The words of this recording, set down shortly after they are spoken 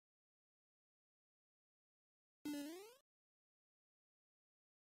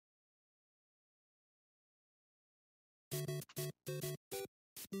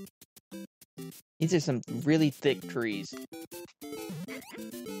These are some really thick trees.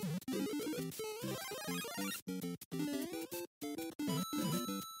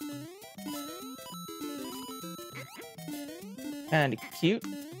 Kinda cute.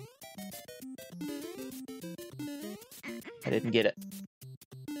 I didn't get it.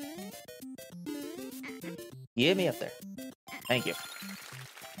 Get me up there. Thank you.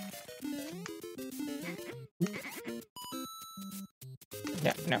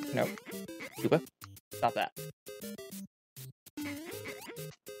 No. Koopa, stop that.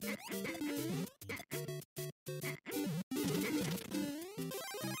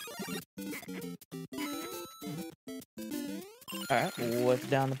 Alright, what's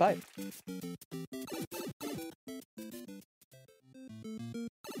down the pipe?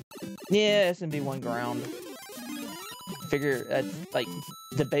 Yeah, SMB1 ground. Figure that's like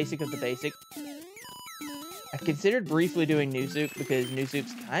the basic of the basic. I considered briefly doing New Soup because New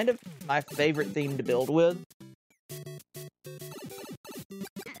Soup's kind of my favorite theme to build with.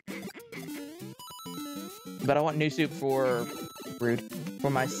 But I want New Soup for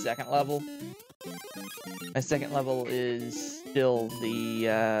my second level. My second level is still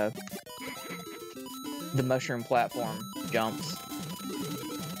the mushroom platform jumps.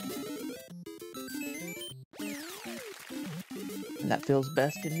 And that feels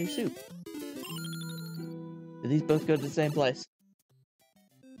best in New Soup. Do these both go to the same place?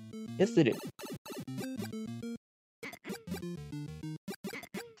 Yes, they do.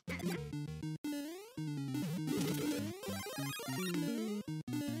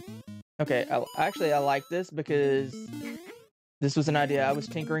 Okay, I like this because this was an idea I was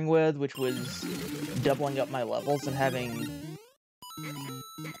tinkering with, which was doubling up my levels and having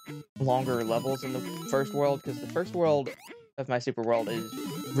longer levels in the first world, because the first world of my super world is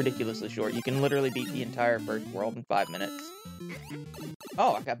ridiculously short. You can literally beat the entire first world in 5 minutes.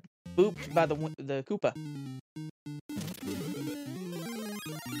 Oh, I got booped by the Koopa.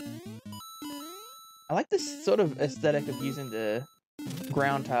 I like this sort of aesthetic of using the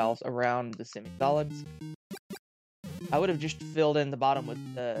ground tiles around the semi-solids. I would have just filled in the bottom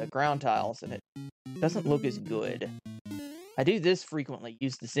with ground tiles, and it doesn't look as good. I do this frequently,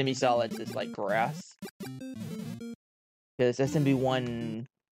 use the semi-solids as like grass. Because SMB1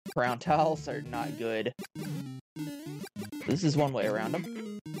 ground tiles are not good. This is one way around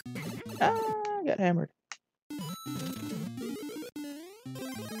them. Ah, I got hammered.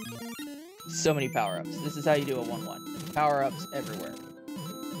 So many power-ups. This is how you do a 1-1. Power-ups everywhere.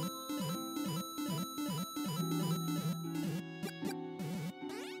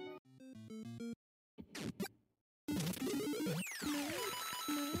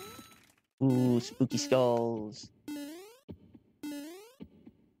 Ooh, spooky skulls.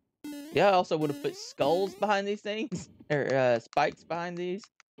 Yeah, I also would have put skulls behind these things, or spikes behind these,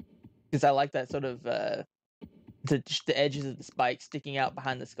 because I like that sort of the edges of the spikes sticking out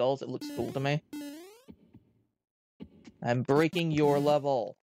behind the skulls. It looks cool to me. I'm breaking your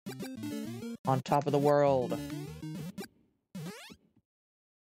level on top of the world.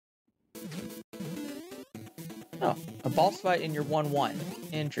 Oh, a boss fight in your 1-1.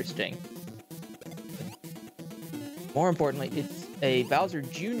 Interesting. More importantly, it's a Bowser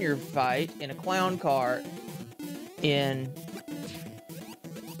Jr. fight in a clown car in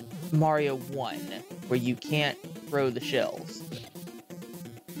Mario 1, where you can't throw the shells.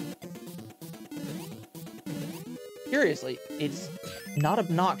 Curiously, it's not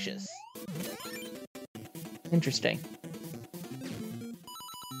obnoxious. Interesting.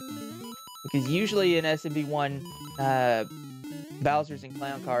 Because usually in SMB1, Bowsers and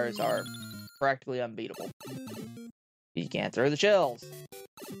clown cars are practically unbeatable. You can't throw the shells.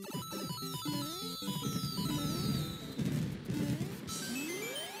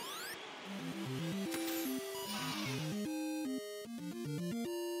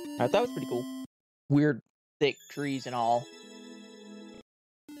 I thought it was pretty cool. Weird, thick trees and all.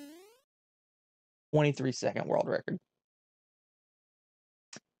 23-second world record.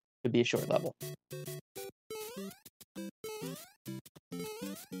 Could be a short level.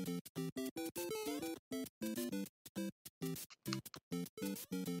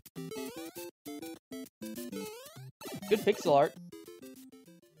 Good pixel art.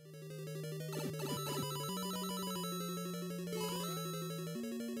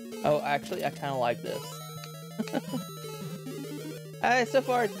 Oh, actually, I kind of like this. So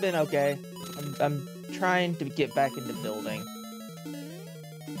far, it's been okay. I'm trying to get back into building.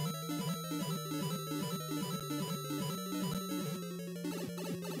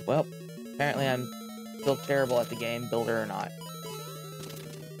 Well, apparently I'm still terrible at the game, builder or not.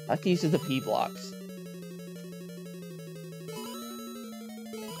 I like the use of the P blocks.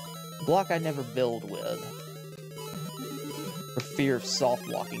 Block I never build with. For fear of soft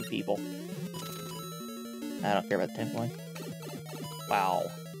walking people. I don't care about the 10 point.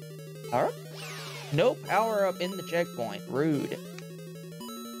 Wow. Power up? No power up in the checkpoint. Rude.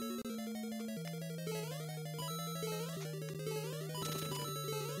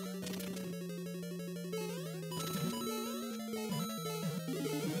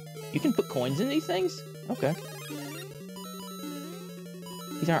 You can put coins in these things? Okay.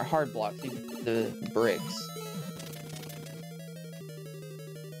 These aren't hard blocks, these are the bricks.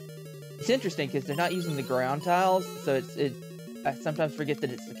 It's interesting because they're not using the ground tiles, so I sometimes forget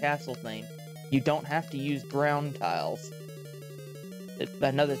that it's the castle theme. You don't have to use ground tiles. It's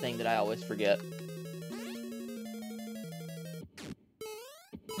another thing that I always forget.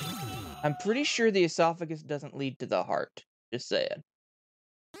 I'm pretty sure the esophagus doesn't lead to the heart. Just saying.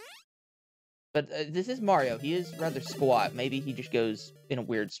 But this is Mario. He is rather squat. Maybe he just goes in a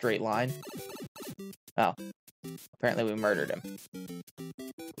weird straight line. Oh. Apparently we murdered him.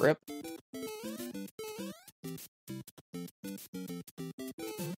 Rip.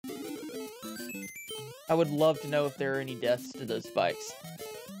 I would love to know if there are any deaths to those spikes.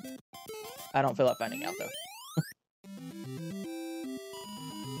 I don't feel like finding out, though.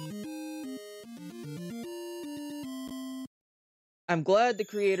 I'm glad the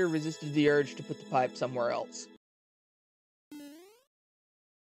creator resisted the urge to put the pipe somewhere else.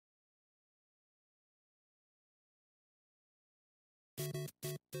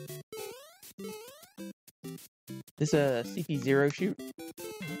 This a CP0 shoot?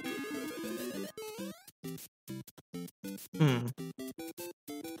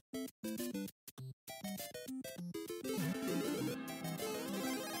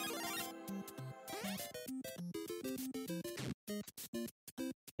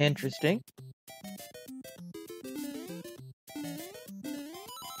 Interesting.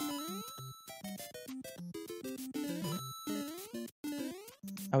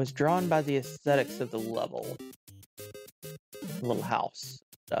 I was drawn by the aesthetics of the level. The little house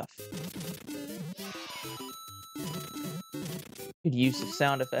stuff. Good use of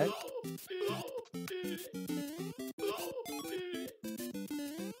sound effect.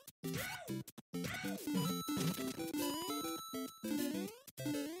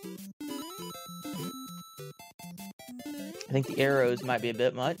 I think the arrows might be a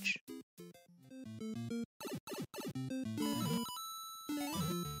bit much.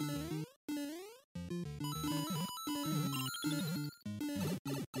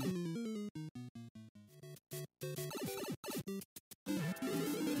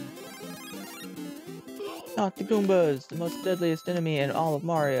 Not the Goombas, the most deadliest enemy in all of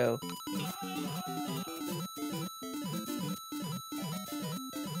Mario.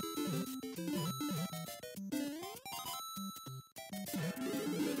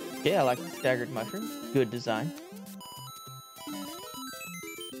 Yeah, I like the staggered mushrooms. Good design.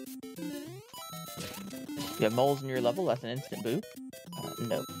 You have moles in your level, that's an instant boot.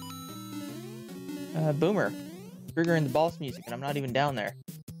 No. Boomer. Triggering the boss music, and I'm not even down there.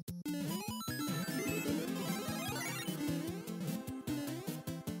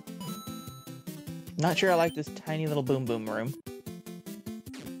 Not sure I like this tiny little boom boom room.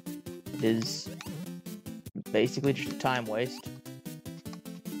 It is basically just a time waste.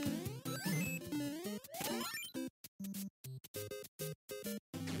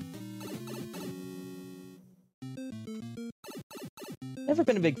 Never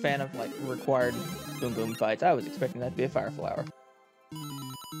been a big fan of, like, required boom boom fights. I was expecting that to be a fire flower.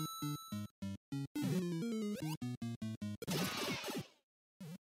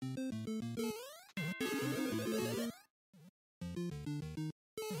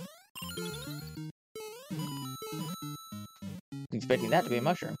 Expecting that to be a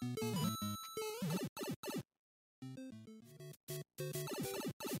mushroom.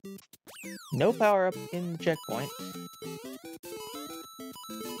 No power up in the checkpoint.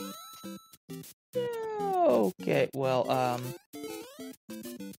 Okay, well,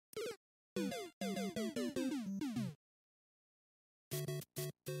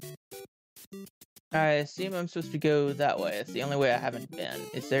 I assume I'm supposed to go that way. It's the only way I haven't been.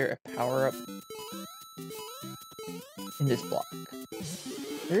 Is there a power-up in this block?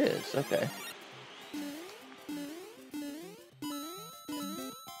 There is, okay.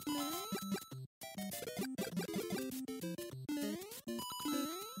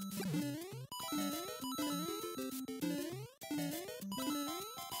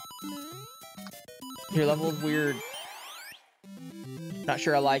 Your level is weird. Not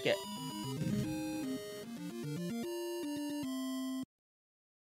sure I like it.